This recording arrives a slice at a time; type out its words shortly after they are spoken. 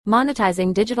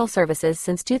monetizing digital services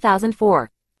since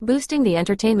 2004, boosting the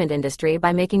entertainment industry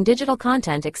by making digital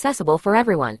content accessible for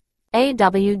everyone.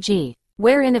 AWG,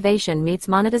 where innovation meets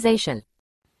monetization.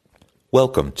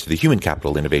 Welcome to the Human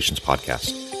Capital Innovations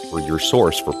Podcast. We're your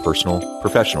source for personal,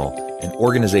 professional, and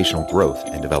organizational growth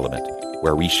and development,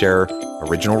 where we share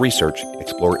original research,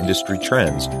 explore industry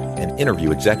trends, and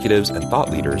interview executives and thought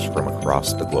leaders from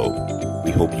across the globe.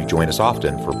 We hope you join us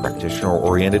often for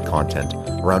practitioner-oriented content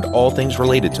around all things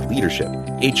related to leadership,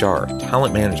 HR,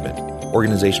 talent management,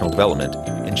 organizational development,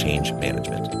 and change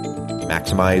management.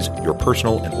 Maximize your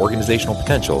personal and organizational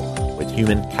potential with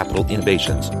Human Capital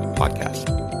Innovations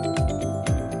Podcast.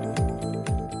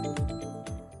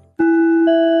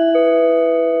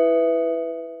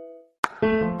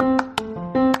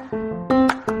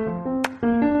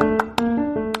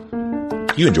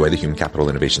 If you enjoy the Human Capital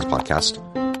Innovations Podcast,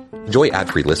 enjoy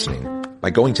ad-free listening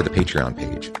by going to the Patreon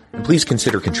page, and please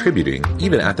consider contributing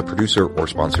even at the producer or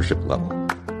sponsorship level.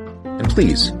 And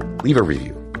please leave a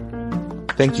review.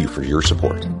 Thank you for your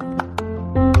support.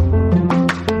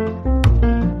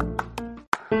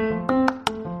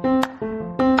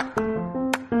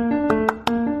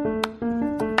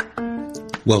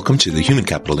 Welcome to the Human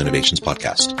Capital Innovations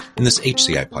Podcast. In this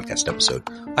HCI podcast episode,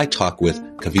 I talk with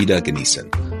Kavita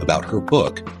Ganesan about her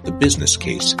book, The Business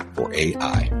Case for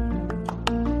AI.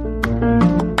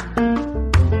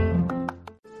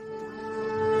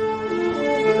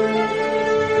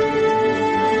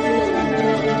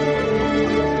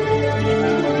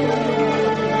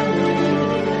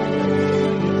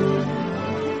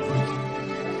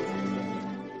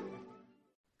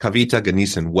 Kavita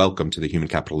Ganesan, welcome to the Human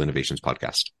Capital Innovations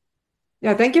Podcast.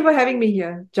 Yeah, thank you for having me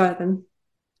here, Jonathan.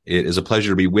 It is a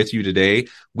pleasure to be with you today.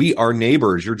 We are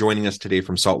neighbors. You're joining us today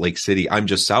from Salt Lake City. I'm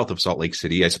just south of Salt Lake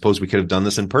City. I suppose we could have done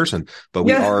this in person, but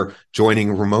we are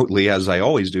joining remotely, as I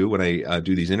always do when I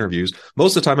do these interviews.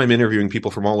 Most of the time I'm interviewing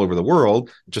people from all over the world.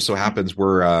 It just so happens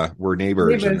we're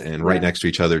neighbors and right next to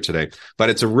each other today. But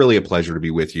it's really a pleasure to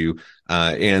be with you.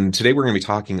 And today we're going to be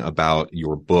talking about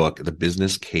your book, The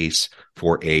Business Case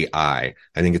for AI.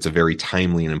 I think it's a very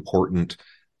timely and important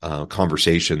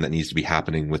conversation that needs to be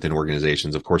happening within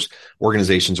organizations. Of course,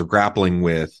 organizations are grappling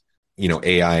with,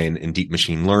 AI and deep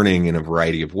machine learning in a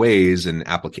variety of ways and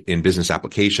in business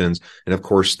applications. And of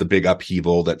course, the big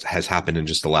upheaval that has happened in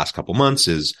just the last couple months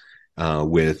is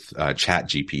with Chat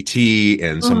GPT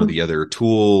and some of the other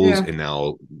tools, and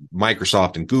now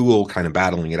Microsoft and Google kind of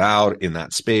battling it out in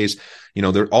that space.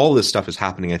 All this stuff is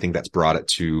happening. I think that's brought it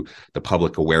to the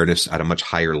public awareness at a much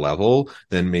higher level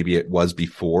than maybe it was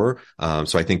before.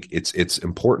 So I think it's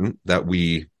important that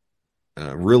we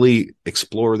really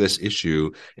explore this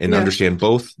issue and understand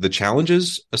both the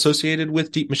challenges associated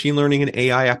with deep machine learning and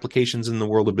AI applications in the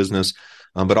world of business,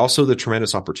 but also the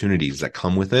tremendous opportunities that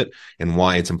come with it and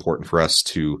why it's important for us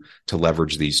to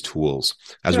leverage these tools.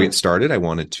 As we get started, I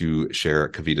wanted to share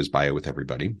Kavita's bio with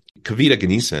everybody. Kavita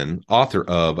Ganesan, author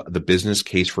of The Business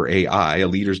Case for AI, A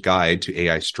Leader's Guide to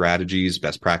AI Strategies,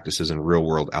 Best Practices, and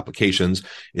Real-World Applications,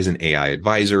 is an AI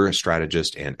advisor,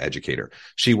 strategist, and educator.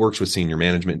 She works with senior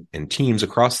management and teams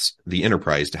across the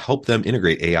enterprise to help them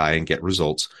integrate AI and get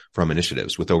results from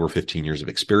initiatives. With over 15 years of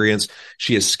experience,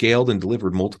 she has scaled and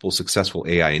delivered multiple successful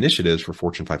AI initiatives for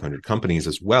Fortune 500 companies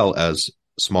as well as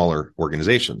smaller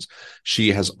organizations.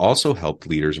 She has also helped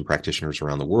leaders and practitioners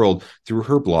around the world through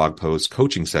her blog posts,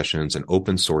 coaching sessions, and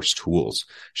open source tools.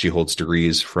 She holds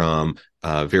degrees from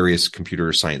various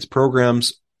computer science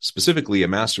programs, specifically a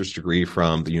master's degree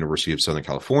from the University of Southern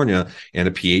California and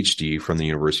a PhD from the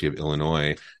University of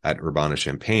Illinois at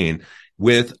Urbana-Champaign,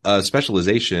 with a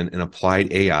specialization in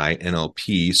applied AI,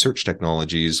 NLP, search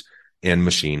technologies, and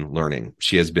machine learning.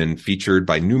 She has been featured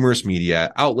by numerous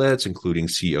media outlets, including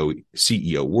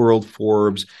CEO World,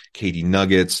 Forbes, KD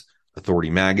Nuggets,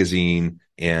 Authority Magazine,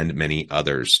 and many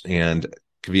others. And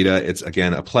Kavita, it's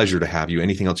again a pleasure to have you.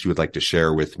 Anything else you would like to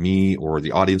share with me or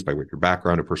the audience by way of your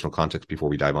background or personal context before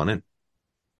we dive on in?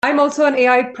 I'm also an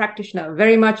AI practitioner,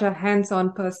 very much a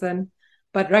hands-on person.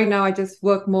 But right now, I just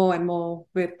work more and more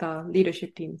with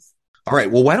leadership teams. All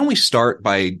right. Well, why don't we start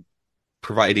by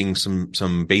providing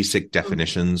some basic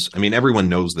definitions? I mean, everyone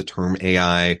knows the term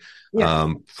AI.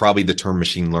 Probably the term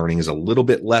machine learning is a little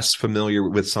bit less familiar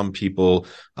with some people,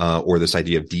 or this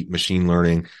idea of deep machine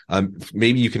learning.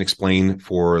 Maybe you can explain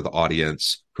for the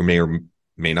audience who may or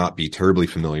may not be terribly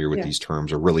familiar with these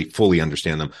terms or really fully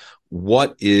understand them.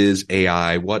 What is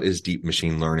AI? What is deep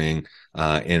machine learning?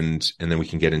 And then we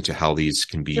can get into how these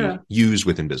can be used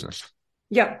within business.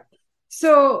 Yeah.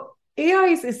 So AI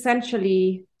is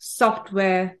essentially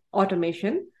software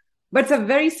automation, but it's a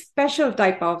very special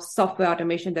type of software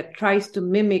automation that tries to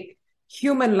mimic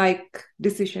human-like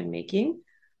decision making.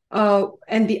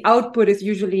 And the output is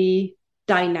usually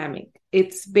dynamic.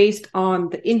 It's based on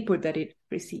the input that it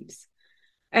receives.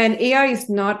 And AI is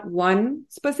not one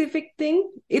specific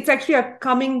thing. It's actually a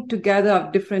coming together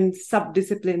of different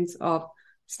subdisciplines of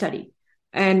study.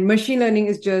 And machine learning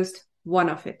is just one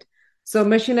of it. So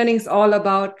machine learning is all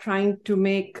about trying to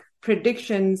make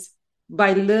predictions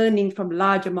by learning from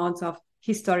large amounts of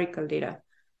historical data.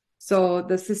 So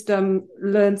the system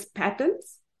learns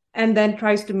patterns and then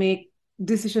tries to make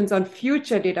decisions on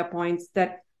future data points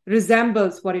that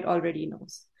resembles what it already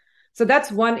knows. So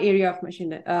that's one area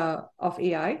of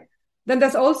AI. Then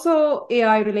there's also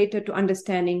AI related to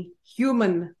understanding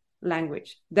human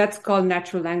language. That's called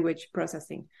natural language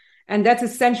processing. And that's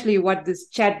essentially what this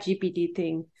ChatGPT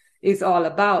thing is all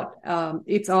about.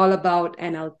 It's all about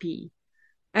NLP.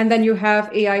 And then you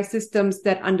have AI systems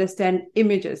that understand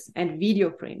images and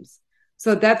video frames.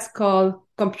 So that's called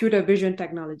computer vision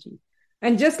technology.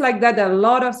 And just like that, there are a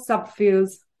lot of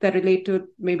subfields that relate to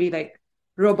maybe like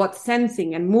robot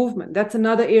sensing and movement. That's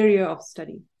another area of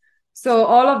study. So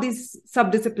all of these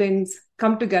subdisciplines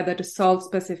come together to solve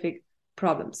specific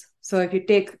problems. So if you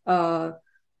take a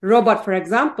robot, for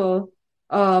example,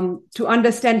 to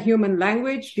understand human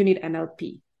language, you need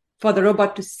NLP. For the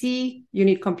robot to see, you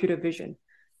need computer vision.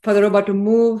 For the robot to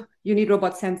move, you need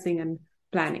robot sensing and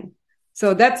planning.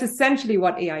 So that's essentially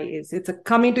what AI is. It's a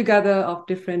coming together of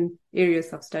different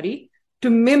areas of study to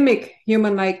mimic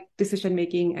human-like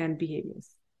decision-making and behaviors.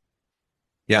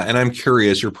 Yeah, and I'm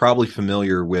curious, you're probably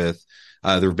familiar with,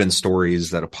 there have been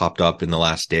stories that have popped up in the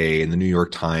last day in the New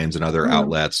York Times and other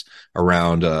outlets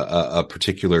around a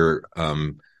particular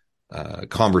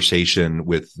conversation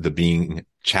with the Bing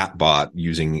chatbot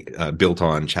using built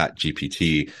on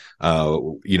ChatGPT,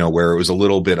 where it was a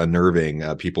little bit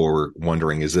unnerving. People were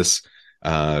wondering, is this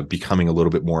becoming a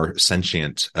little bit more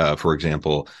sentient, for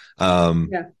example?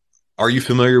 Yeah. Are you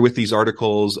familiar with these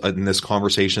articles in this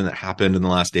conversation that happened in the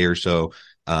last day or so?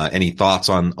 Any thoughts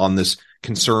on this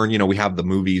concern? We have the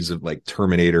movies of like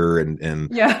Terminator and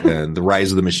the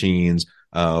Rise of the Machines.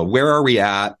 Where are we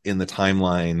at in the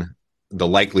timeline? The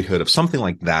likelihood of something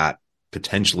like that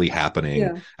potentially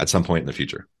happening at some point in the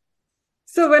future?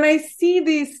 So when I see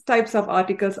these types of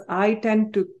articles, I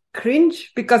tend to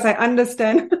cringe because I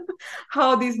understand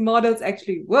how these models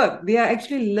actually work. They are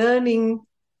actually learning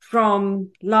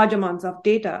from large amounts of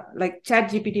data. Like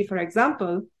ChatGPT, for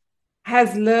example,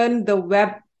 has learned the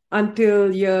web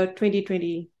until year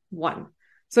 2021.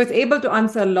 So it's able to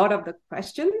answer a lot of the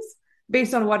questions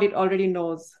based on what it already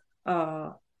knows.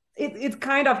 It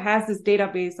kind of has this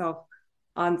database of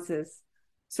answers.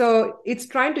 So it's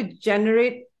trying to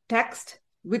generate text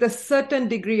with a certain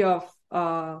degree of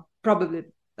probability,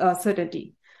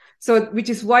 certainty. So which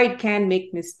is why it can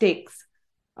make mistakes.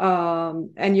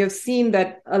 And you've seen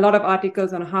that a lot of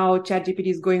articles on how ChatGPT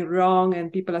is going wrong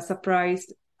and people are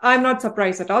surprised. I'm not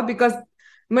surprised at all because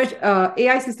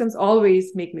AI systems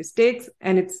always make mistakes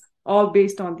and it's all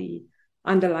based on the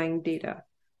underlying data.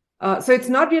 So it's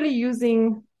not really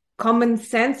using common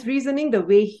sense reasoning the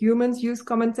way humans use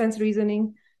common sense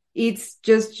reasoning. It's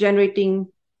just generating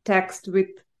text with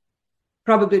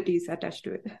probabilities attached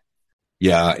to it.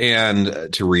 Yeah.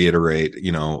 And to reiterate,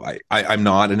 I'm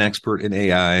not an expert in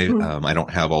AI. I don't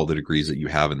have all the degrees that you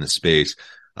have in this space.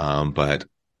 But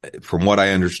from what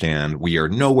I understand, we are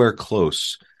nowhere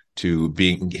close to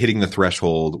hitting the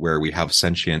threshold where we have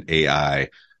sentient AI.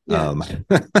 Yeah.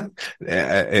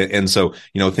 And so,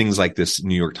 things like this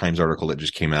New York Times article that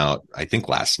just came out, I think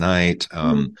last night,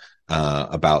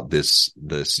 about this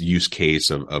use case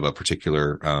of a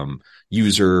particular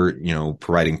user,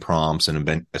 providing prompts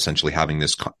and essentially having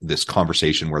this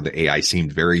conversation where the AI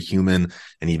seemed very human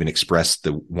and even expressed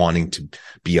the wanting to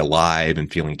be alive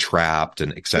and feeling trapped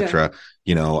and et cetera.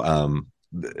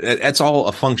 It's all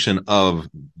a function of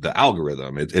the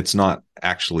algorithm. It's not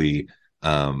actually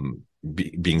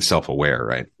being self-aware,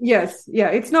 right? Yes. Yeah.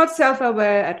 It's not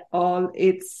self-aware at all.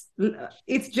 It's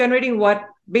generating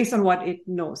based on what it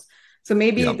knows. So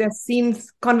maybe there's seen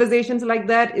conversations like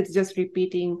that. It's just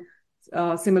repeating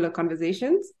similar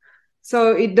conversations.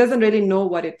 So it doesn't really know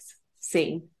what it's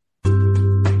saying.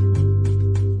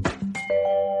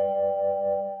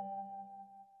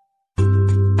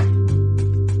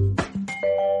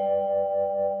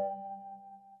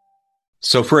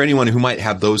 So for anyone who might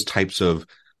have those types of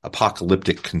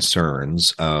apocalyptic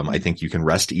concerns, I think you can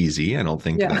rest easy. I don't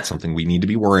think that's something we need to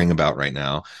be worrying about right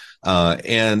now.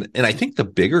 And I think the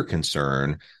bigger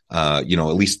concern, at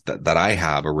least that I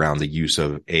have around the use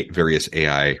of various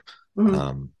AI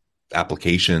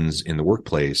applications in the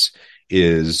workplace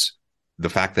is the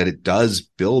fact that it does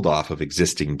build off of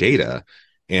existing data.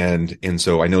 And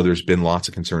so I know there's been lots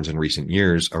of concerns in recent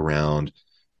years around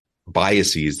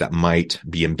biases that might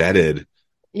be embedded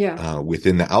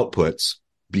within the outputs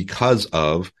because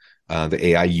of the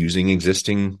AI using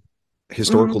existing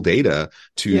historical data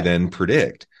to then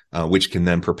predict, which can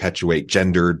then perpetuate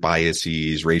gendered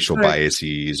biases, racial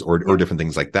biases, or different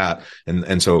things like that.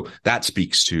 And so that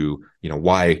speaks to,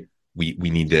 why we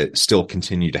need to still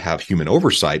continue to have human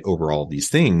oversight over all these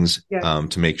things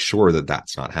to make sure that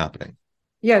that's not happening.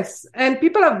 Yes. And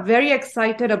people are very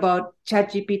excited about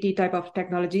ChatGPT type of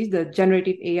technologies, the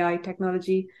generative AI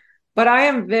technology. But I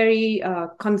am very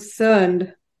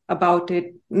concerned about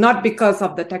it, not because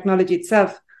of the technology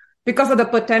itself, because of the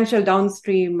potential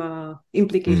downstream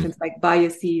implications like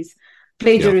biases,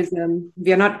 plagiarism.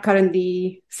 We are not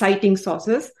currently citing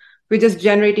sources. We're just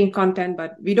generating content,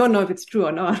 but we don't know if it's true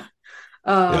or not.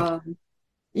 So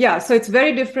it's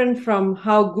very different from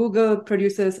how Google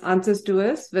produces answers to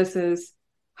us versus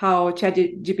how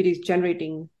ChatGPT is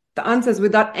generating the answers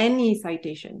without any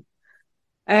citation.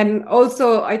 And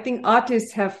also, I think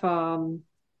artists have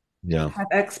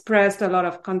expressed a lot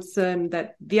of concern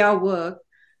that their work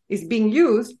is being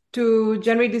used to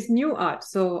generate this new art.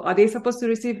 So are they supposed to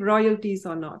receive royalties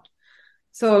or not?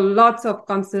 So lots of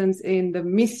concerns in the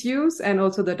misuse and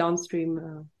also the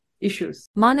downstream issues.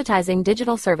 Monetizing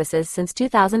digital services since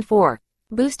 2004.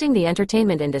 Boosting the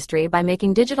entertainment industry by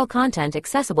making digital content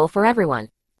accessible for everyone.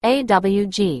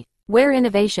 AWG, where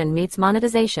innovation meets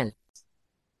monetization.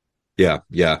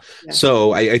 Yeah.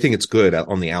 So I think it's good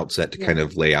on the outset to kind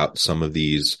of lay out some of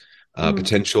these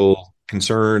potential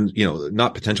concerns,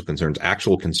 not potential concerns,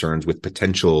 actual concerns with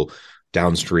potential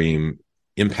downstream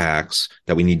impacts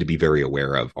that we need to be very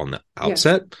aware of on the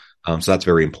outset. So that's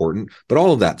very important. But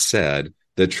all of that said,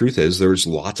 the truth is there's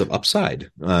lots of upside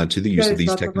to the use of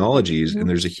these technologies, and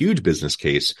there's a huge business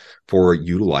case for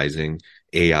utilizing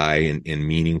AI in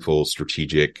meaningful,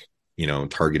 strategic,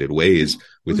 targeted ways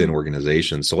within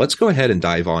organizations. So let's go ahead and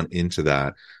dive on into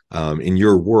that. In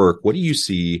your work, what do you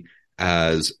see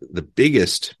as the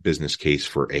biggest business case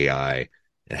for AI,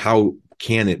 and how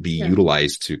can it be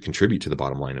utilized to contribute to the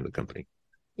bottom line of the company?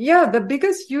 Yeah, the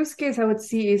biggest use case I would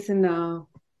see is in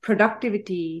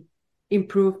productivity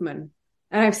improvement.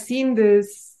 And I've seen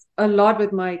this a lot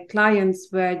with my clients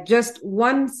where just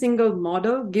one single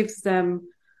model gives them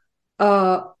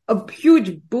a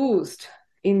huge boost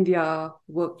in their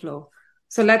workflow.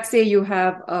 So let's say you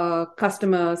have a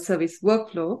customer service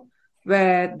workflow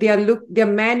where they're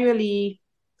manually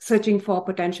searching for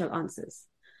potential answers.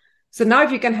 So now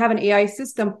if you can have an AI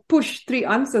system push 3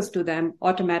 answers to them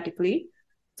automatically,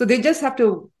 so they just have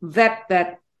to vet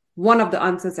that one of the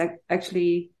answers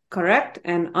actually correct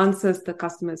and answers the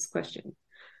customer's question.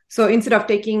 So instead of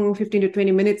taking 15 to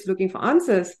 20 minutes looking for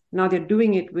answers, now they're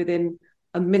doing it within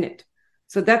a minute.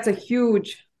 So that's a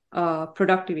huge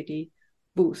productivity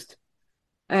boost.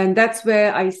 And that's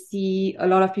where I see a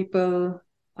lot of people,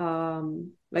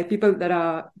 like people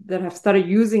that have started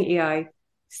using AI,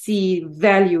 see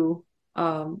value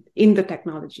in the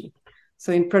technology.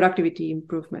 So in productivity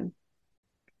improvement.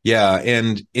 Yeah.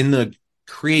 And in the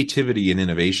creativity and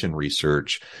innovation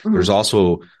research, there's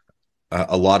also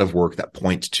a lot of work that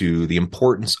points to the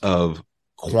importance of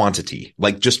quantity,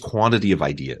 like just quantity of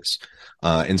ideas.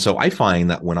 And so I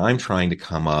find that when I'm trying to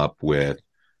come up with,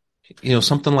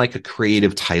 something like a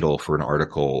creative title for an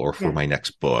article or for my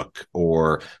next book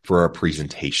or for a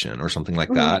presentation or something like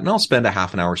that. And I'll spend a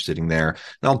half an hour sitting there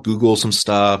and I'll Google some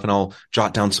stuff and I'll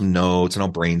jot down some notes and I'll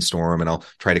brainstorm and I'll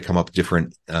try to come up with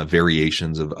different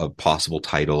variations of possible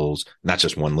titles. And that's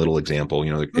just one little example.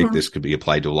 This could be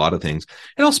applied to a lot of things.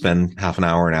 And I'll spend half an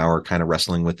hour kind of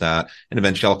wrestling with that. And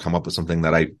eventually I'll come up with something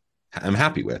that I'm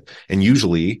happy with. And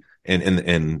usually,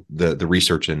 and the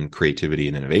research and creativity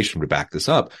and innovation would back this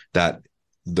up, that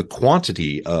the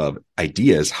quantity of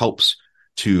ideas helps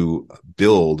to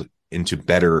build into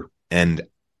better end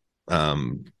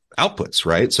outputs,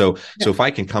 right? So if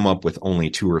I can come up with only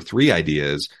 2 or 3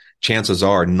 ideas, chances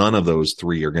are none of those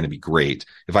 3 are going to be great.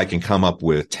 If I can come up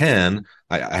with 10,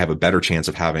 I have a better chance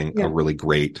of having a really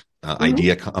great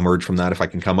idea emerge from that. If I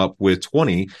can come up with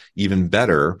 20, even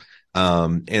better.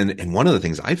 And one of the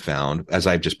things I found as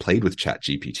I've just played with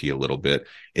ChatGPT a little bit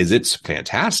is it's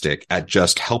fantastic at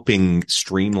just helping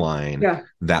streamline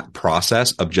that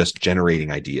process of just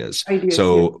generating ideas.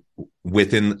 So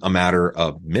within a matter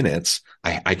of minutes,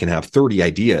 I can have 30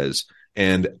 ideas.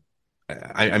 And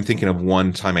I'm thinking of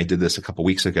one time I did this a couple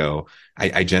weeks ago.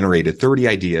 I generated 30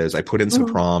 ideas. I put in some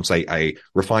prompts. I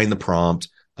refined the prompt.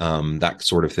 that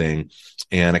sort of thing.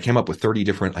 And I came up with 30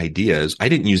 different ideas. I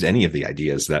didn't use any of the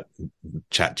ideas that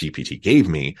ChatGPT gave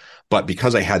me, but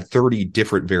because I had 30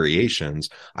 different variations,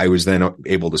 I was then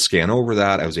able to scan over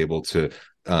that. I was able to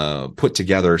put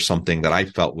together something that I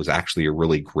felt was actually a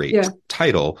really great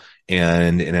title,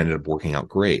 and it ended up working out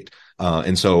great.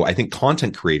 And so I think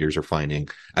content creators are finding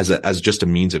as just a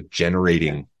means of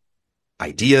generating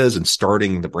ideas and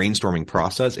starting the brainstorming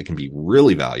process, it can be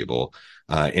really valuable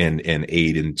and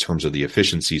aid in terms of the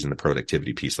efficiencies and the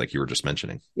productivity piece, like you were just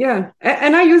mentioning. Yeah.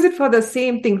 And I use it for the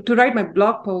same thing to write my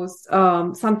blog posts.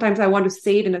 Sometimes I want to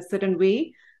say it in a certain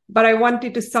way, but I want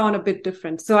it to sound a bit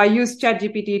different. So I use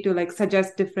ChatGPT to like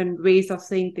suggest different ways of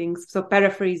saying things. So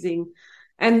paraphrasing.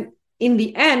 And in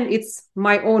the end, it's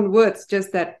my own words,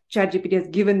 just that ChatGPT has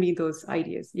given me those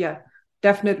ideas. Yeah,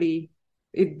 definitely.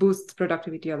 It boosts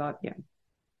productivity a lot. Yeah.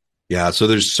 Yeah. So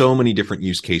there's so many different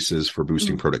use cases for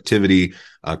boosting productivity.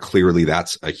 Clearly,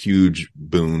 that's a huge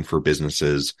boon for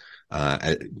businesses.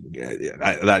 I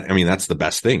mean, that's the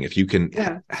best thing. If you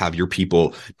can have your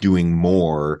people doing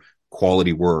more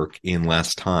quality work in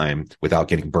less time without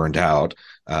getting burned out,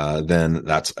 then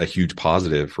that's a huge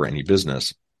positive for any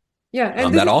business. Yeah.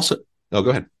 And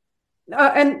go ahead.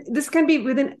 And this can be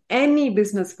within any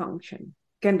business function,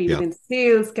 can be within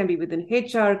sales, can be within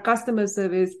HR, customer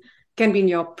service, can be in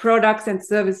your products and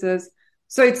services.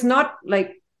 So it's not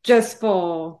like just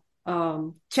for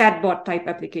chatbot type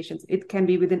applications. It can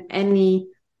be within any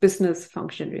business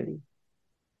function, really.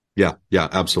 Yeah,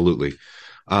 absolutely.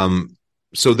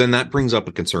 So then that brings up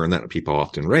a concern that people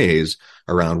often raise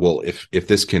around, well, if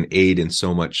this can aid in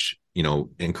so much,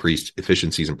 increased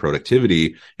efficiencies and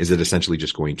productivity, is it essentially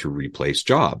just going to replace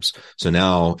jobs? So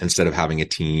now instead of having a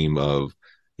team of,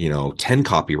 10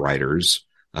 copywriters,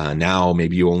 now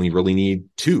maybe you only really need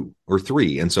 2 or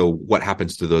 3. And so what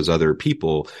happens to those other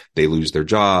people? They lose their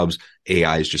jobs.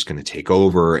 AI is just going to take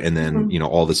over. And then,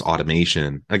 all this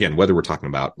automation, again, whether we're talking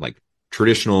about like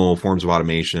traditional forms of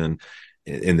automation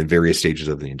in the various stages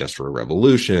of the Industrial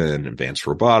Revolution, advanced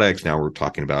robotics. Now we're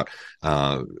talking about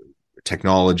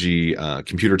technology,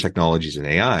 computer technologies and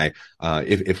AI.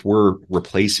 If we're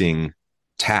replacing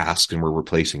tasks and we're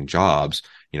replacing jobs,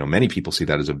 many people see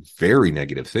that as a very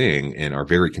negative thing and are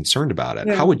very concerned about it.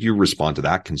 Yeah. How would you respond to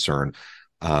that concern,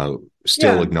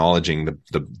 still acknowledging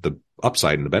the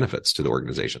upside and the benefits to the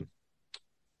organization?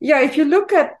 Yeah, if you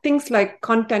look at things like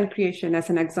content creation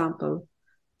as an example,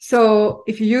 so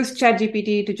if you use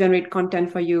ChatGPT to generate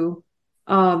content for you,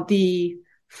 the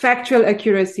factual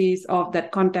accuracies of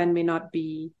that content may not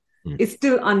be, it's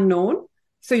still unknown.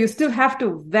 So you still have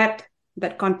to vet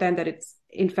that content, that it's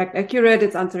in fact accurate,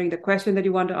 it's answering the question that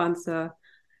you want to answer.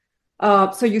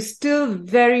 So you still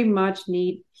very much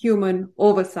need human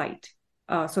oversight.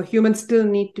 So humans still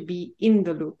need to be in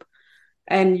the loop,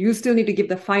 and you still need to give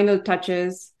the final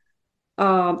touches.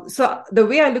 So the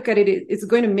way I look at it, it's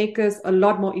going to make us a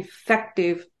lot more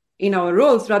effective in our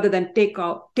roles rather than take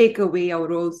away our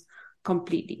roles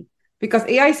completely. Because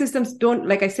AI systems don't,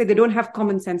 like I said, they don't have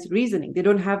common sense reasoning. They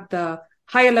don't have the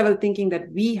higher level thinking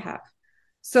that we have.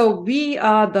 So we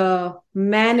are the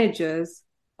managers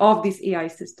of these AI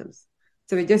systems.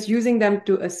 So we're just using them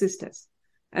to assist us.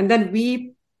 And then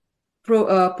we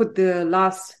put the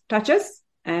last touches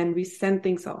and we send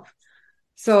things off.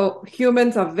 So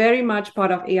humans are very much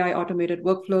part of AI automated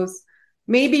workflows.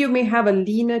 Maybe you may have a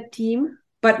leaner team,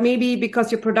 but maybe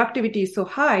because your productivity is so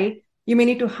high, you may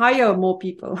need to hire more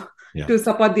people to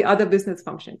support the other business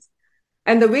functions.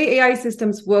 And the way AI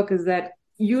systems work is that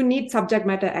you need subject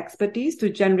matter expertise to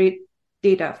generate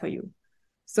data for you.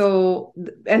 So,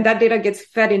 and that data gets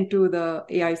fed into the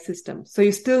AI system. So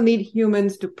you still need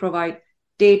humans to provide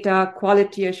data,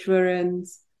 quality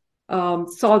assurance,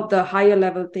 solve the higher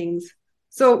level things.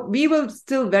 So we will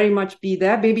still very much be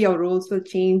there. Maybe our roles will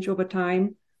change over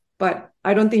time, but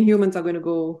I don't think humans are going to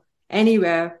go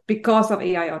anywhere because of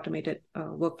AI automated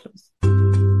workflows.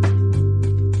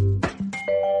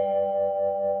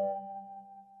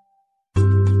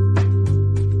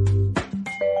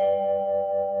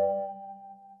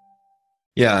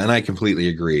 Yeah, and I completely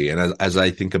agree. And as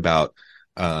I think about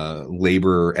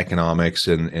labor economics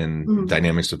and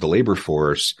dynamics of the labor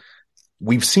force,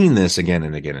 we've seen this again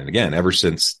and again and again ever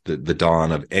since the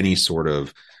dawn of any sort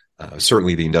of,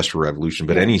 certainly the Industrial Revolution,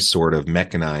 but any sort of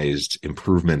mechanized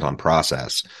improvement on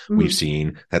process. We've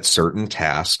seen that certain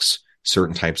tasks,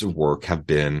 certain types of work have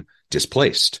been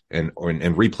displaced and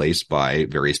replaced by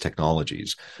various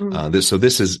technologies.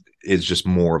 This is just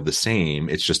more of the same.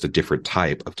 It's just a different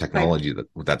type of technology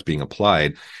that's being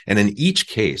applied. And in each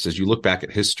case, as you look back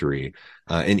at history,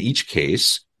 in each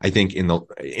case, I think in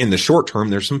the short term,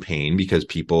 there's some pain because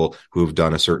people who have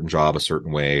done a certain job a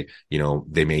certain way,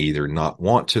 they may either not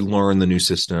want to learn the new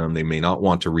system, they may not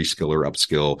want to reskill or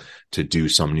upskill to do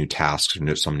some new tasks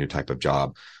or some new type of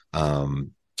job.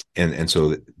 And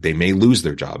so they may lose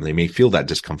their job and they may feel that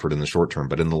discomfort in the short term,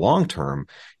 but in the long term,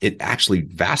 it actually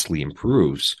vastly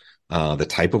improves the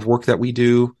type of work that we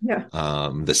do,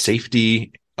 the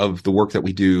safety of the work that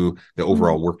we do, the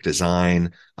overall work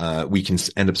design. We can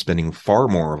end up spending far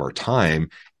more of our time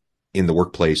in the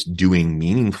workplace doing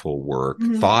meaningful work,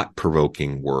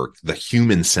 thought-provoking work, the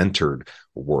human-centered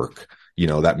work,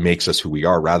 that makes us who we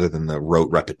are rather than the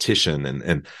rote repetition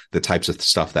and the types of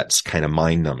stuff that's kind of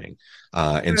mind-numbing.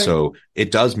 So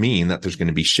it does mean that there's going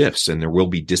to be shifts and there will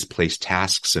be displaced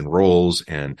tasks and roles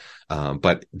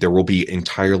but there will be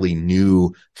entirely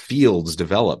new fields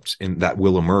developed and that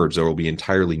will emerge. There will be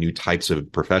entirely new types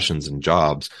of professions and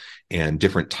jobs and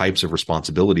different types of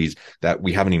responsibilities that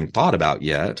we haven't even thought about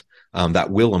yet.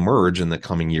 That will emerge in the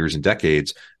coming years and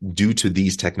decades due to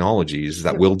these technologies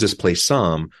that will displace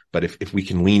some. But if we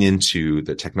can lean into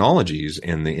the technologies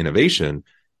and the innovation,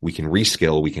 we can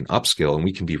reskill, we can upskill, and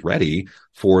we can be ready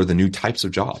for the new types of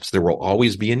jobs. There will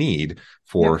always be a need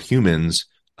for humans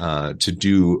to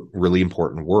do really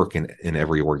important work in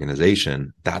every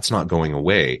organization. That's not going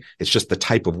away. It's just the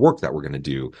type of work that we're going to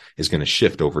do is going to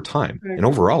shift over time. And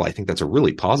overall, I think that's a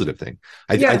really positive thing.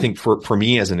 I think for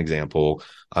me, as an example,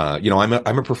 I'm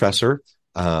a professor.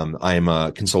 I'm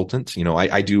a consultant.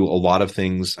 I do a lot of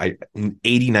things.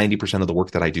 90% of the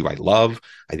work that I do, I love.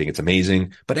 I think it's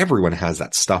amazing, but everyone has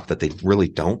that stuff that they really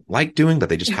don't like doing, but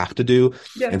they just have to do.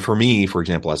 And for me, for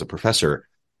example, as a professor,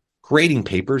 grading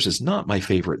papers is not my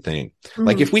favorite thing.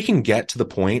 Like if we can get to the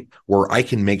point where I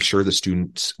can make sure the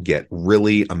students get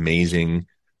really amazing,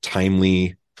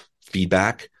 timely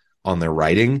feedback on their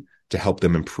writing to help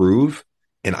them improve,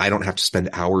 and I don't have to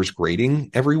spend hours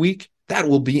grading every week, that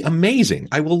will be amazing.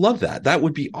 I will love that. That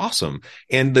would be awesome.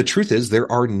 And the truth is there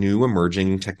are new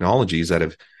emerging technologies that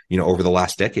have, over the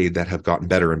last decade that have gotten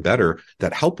better and better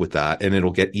that help with that. And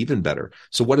it'll get even better.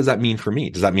 So what does that mean for me?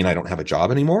 Does that mean I don't have a job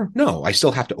anymore? No, I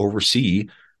still have to oversee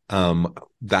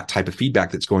that type of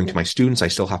feedback that's going to my students. I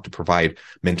still have to provide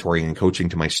mentoring and coaching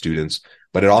to my students,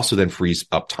 but it also then frees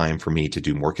up time for me to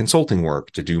do more consulting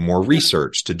work, to do more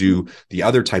research, to do the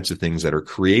other types of things that are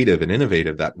creative and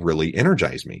innovative that really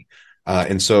energize me.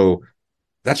 And so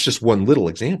that's just one little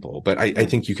example, but I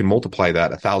think you can multiply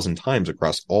that 1,000 times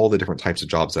across all the different types of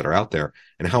jobs that are out there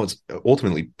and how it's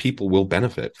ultimately people will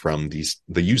benefit from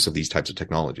the use of these types of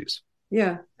technologies.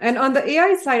 Yeah. And on the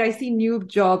AI side, I see new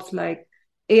jobs like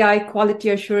AI quality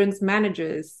assurance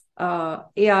managers,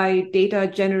 AI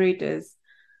data generators.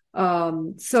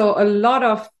 So a lot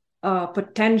of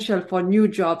potential for new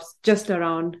jobs just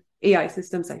around AI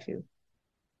systems, I feel.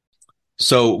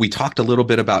 So we talked a little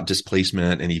bit about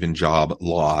displacement and even job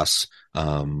loss,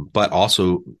 but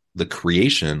also the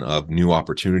creation of new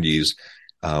opportunities,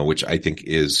 which I think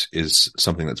is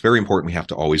something that's very important. We have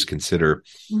to always consider.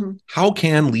 How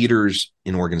can leaders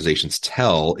in organizations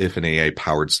tell if an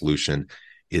AI-powered solution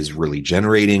is really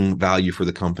generating value for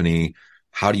the company?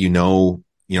 How do you know?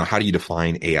 How do you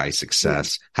define AI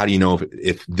success? How do you know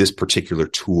if this particular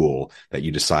tool that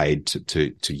you decide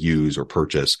to use or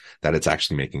purchase, that it's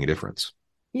actually making a difference?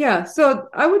 Yeah. So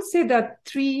I would say that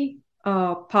three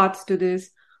parts to this.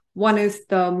 One is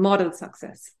the model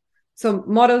success. So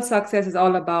model success is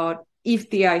all about if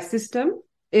the AI system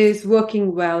is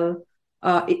working well,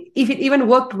 if it even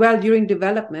worked well during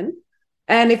development,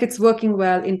 and if it's working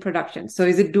well in production. So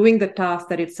is it doing the task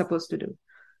that it's supposed to do?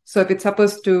 So if it's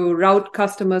supposed to route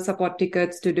customer support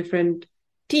tickets to different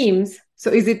teams,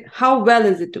 so how well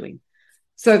is it doing?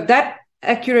 So if that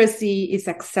accuracy is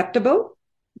acceptable,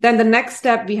 then the next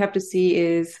step we have to see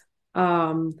is,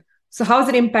 so how is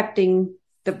it impacting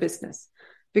the business?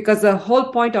 Because the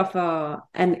whole point of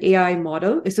an AI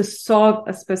model is to solve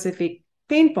a specific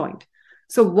pain point.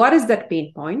 So what is that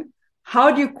pain point?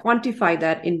 How do you quantify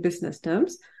that in business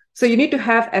terms? So you need to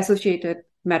have associated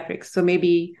metrics. So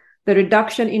maybe the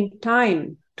reduction in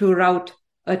time to route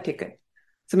a ticket.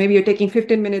 So maybe you're taking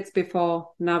 15 minutes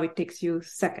before, now it takes you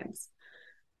seconds.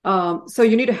 So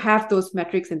you need to have those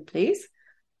metrics in place.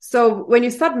 So when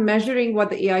you start measuring what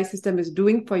the AI system is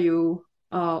doing for you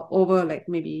over like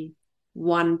maybe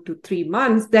 1 to 3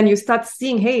 months, then you start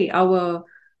seeing, hey, our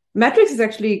metrics is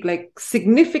actually like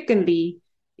significantly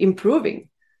improving.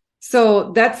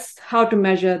 So that's how to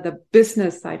measure the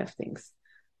business side of things.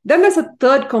 Then there's a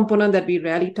third component that we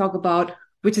rarely talk about,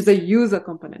 which is the user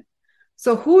component.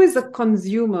 So who is the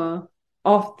consumer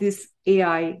of this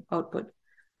AI output?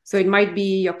 So it might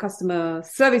be your customer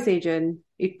service agent.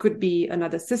 It could be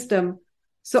another system.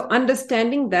 So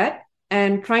understanding that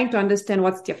and trying to understand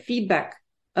what's their feedback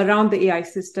around the AI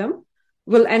system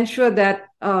will ensure that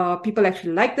people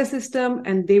actually like the system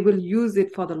and they will use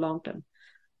it for the long term.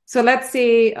 So let's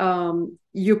say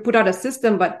you put out a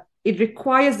system, but it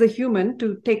requires the human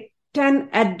to take 10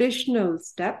 additional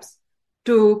steps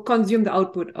to consume the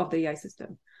output of the AI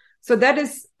system. So that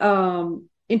is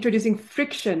introducing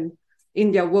friction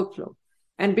in their workflow.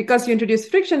 And because you introduce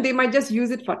friction, they might just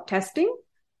use it for testing.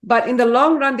 But in the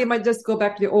long run, they might just go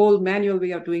back to the old manual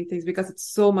way of doing things because it's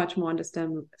so much more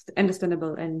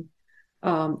understandable and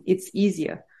it's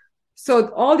easier. So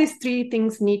all these three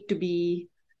things need to be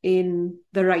in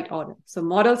the right order. So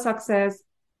model success,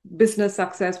 business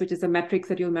success, which is the metrics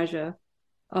that you'll measure,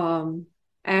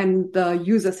 and the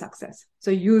user success. So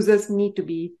users need to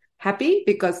be happy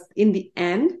because in the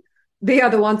end, they are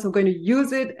the ones who are going to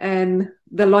use it, and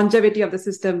the longevity of the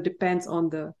system depends on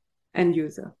the end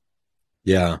user.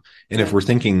 Yeah. And if we're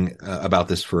thinking about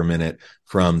this for a minute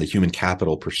from the human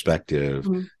capital perspective,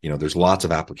 there's lots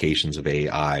of applications of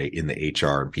AI in the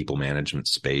HR and people management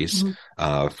space,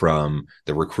 from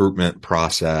the recruitment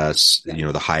process,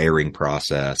 the hiring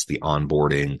process, the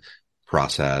onboarding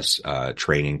process,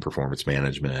 training, performance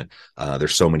management.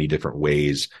 There's so many different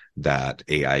ways that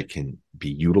AI can be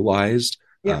utilized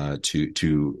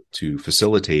to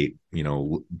facilitate,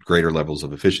 greater levels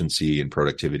of efficiency and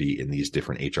productivity in these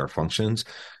different HR functions.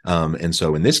 And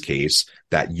so in this case,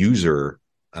 that user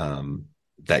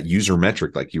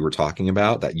metric, like you were talking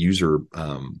about, that user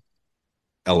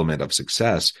element of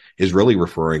success is really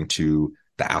referring to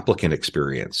the applicant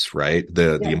experience, right?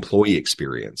 The employee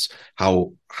experience.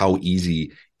 How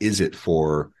easy is it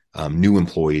for new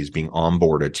employees being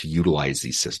onboarded to utilize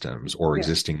these systems, or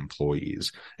existing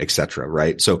employees, et cetera,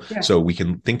 right? So we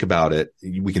can think about it.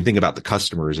 We can think about the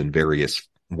customers in various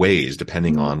ways,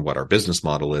 depending on what our business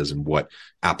model is and what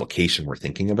application we're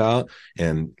thinking about.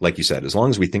 And like you said, as long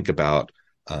as we think about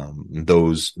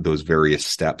those various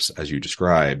steps as you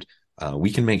described,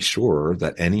 we can make sure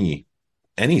that any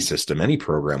system, any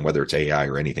program, whether it's AI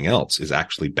or anything else, is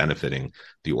actually benefiting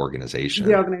the organization.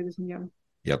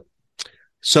 Yep.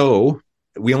 So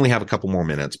we only have a couple more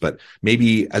minutes, but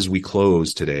maybe as we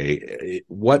close today,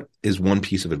 what is one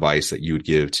piece of advice that you would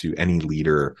give to any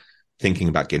leader thinking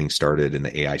about getting started in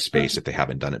the AI space if they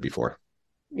haven't done it before?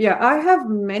 Yeah, I have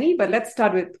many, but let's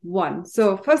start with one.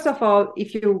 So first of all,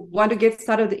 if you want to get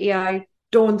started with AI,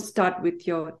 don't start with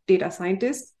your data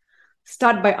scientist.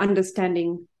 Start by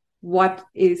understanding what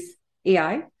is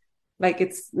AI. Like,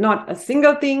 it's not a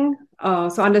single thing.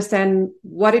 So understand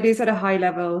what it is at a high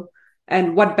level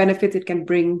and what benefits it can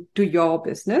bring to your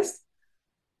business.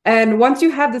 And once you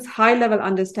have this high level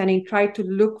understanding, try to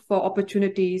look for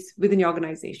opportunities within your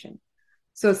organization.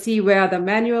 So see where the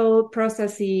manual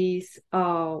processes,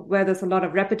 where there's a lot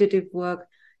of repetitive work,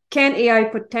 can AI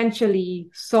potentially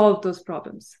solve those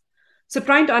problems? So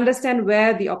trying to understand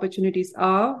where the opportunities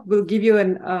are will give you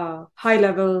a high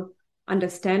level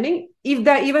understanding, if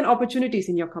there are even opportunities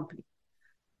in your company.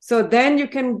 So then you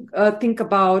can think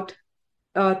about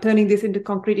turning this into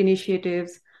concrete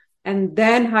initiatives and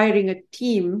then hiring a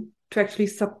team to actually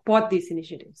support these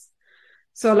initiatives.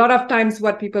 So a lot of times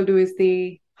what people do is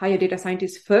they hire data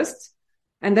scientists first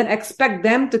and then expect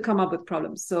them to come up with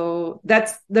problems. So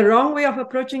that's the wrong way of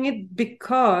approaching it,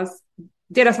 because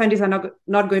data scientists are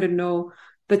not going to know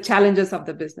the challenges of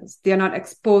the business. They are not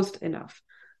exposed enough.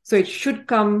 So it should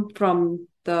come from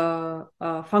the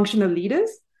functional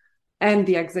leaders and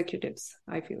the executives,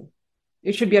 I feel.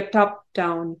 It should be a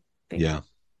top-down thing. Yeah.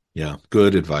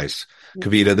 Good advice.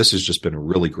 Kavita, this has just been a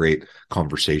really great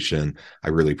conversation. I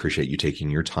really appreciate you taking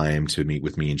your time to meet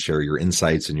with me and share your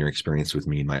insights and your experience with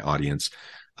me and my audience.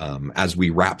 As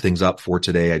we wrap things up for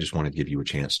today, I just want to give you a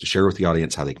chance to share with the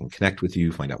audience how they can connect with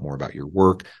you, find out more about your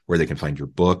work, where they can find your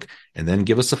book, and then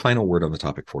give us a final word on the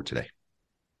topic for today.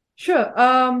 Sure.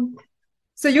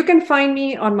 So you can find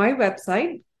me on my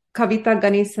website,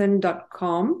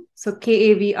 kavitaganesan.com. So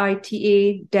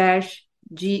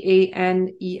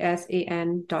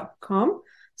KAVITA-GANESAN.com.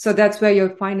 So that's where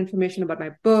you'll find information about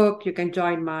my book. You can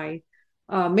join my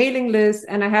mailing list,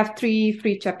 and I have 3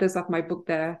 free chapters of my book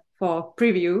there for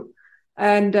preview.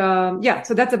 And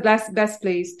so that's the best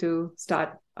place to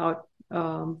start out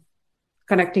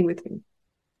connecting with me.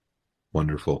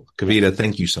 Wonderful. Kavita,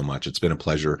 thank you so much. It's been a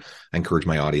pleasure. I encourage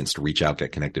my audience to reach out,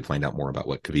 get connected, find out more about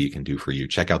what Kavita can do for you.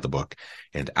 Check out the book.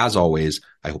 And as always,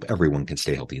 I hope everyone can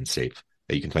stay healthy and safe,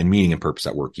 that you can find meaning and purpose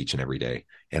at work each and every day.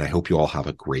 And I hope you all have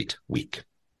a great week.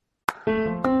 Do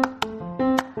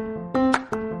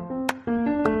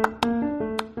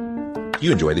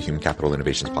you enjoy the Human Capital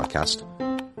Innovations podcast?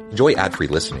 Enjoy ad-free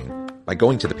listening by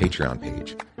going to the Patreon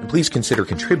page and please consider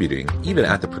contributing even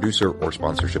at the producer or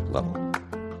sponsorship level.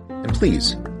 And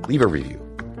please leave a review.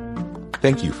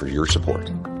 Thank you for your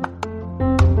support.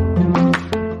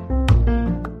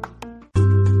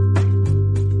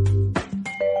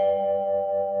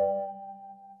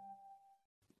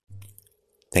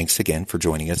 Thanks again for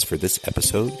joining us for this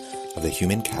episode of the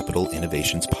Human Capital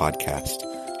Innovations Podcast.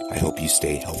 I hope you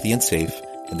stay healthy and safe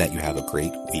and that you have a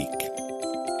great week.